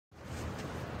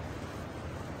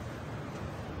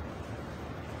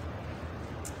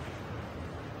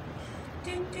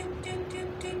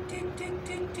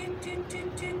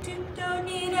Don't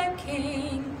need a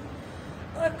king,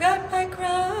 I've got my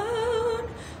crown.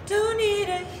 Don't need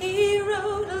a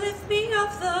hero to lift me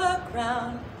off the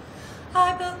ground.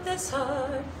 I built this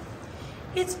heart,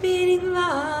 it's beating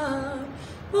loud.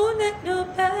 Won't let no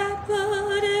bad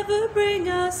blood ever bring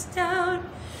us down.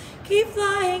 Keep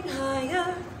flying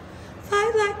higher,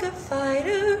 fight like a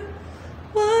fighter.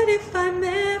 What if I'm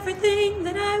everything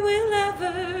that I will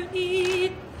ever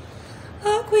need?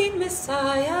 A queen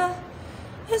messiah,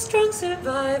 a strong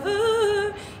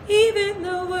survivor. Even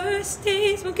the worst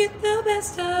days won't get the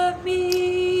best of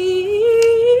me.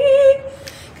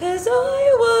 'Cause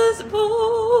I was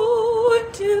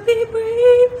born to be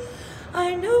brave.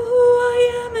 I know who I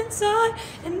am inside,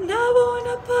 and I won't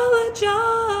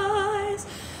apologize.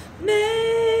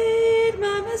 Made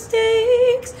my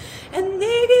mistakes, and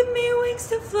they give me wings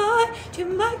to fly to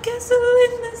my castle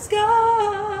in the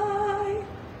sky.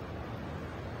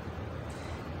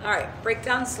 All right, break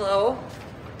down slow.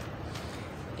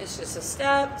 It's just a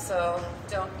step, so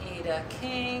don't need a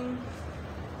king.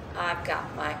 I've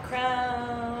got my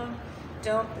crown.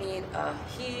 Don't need a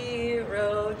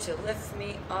hero to lift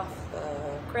me off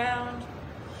the ground.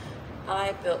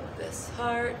 I built this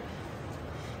heart,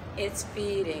 it's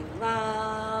beating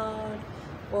loud.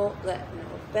 Won't let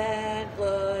no bad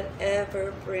blood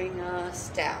ever bring us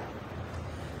down.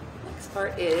 Next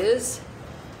part is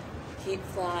keep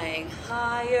flying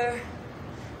higher,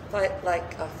 fight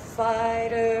like a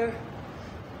fighter.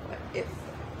 What if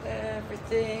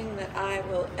everything that I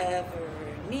will ever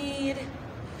need?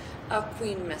 A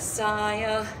queen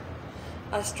messiah,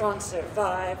 a strong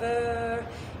survivor.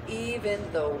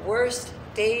 Even the worst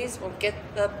days won't get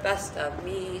the best of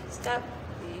me. Step,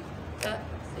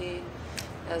 see,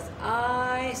 as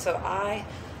I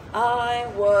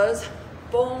was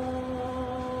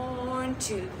born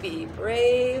to be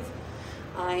brave.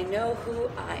 I know who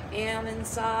I am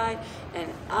inside,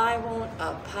 and I won't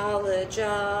apologize.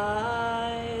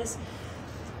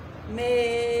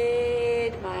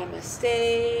 Made my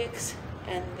mistakes,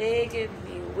 and they give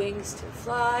me wings to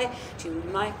fly to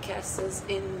my castles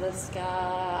in the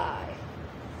sky.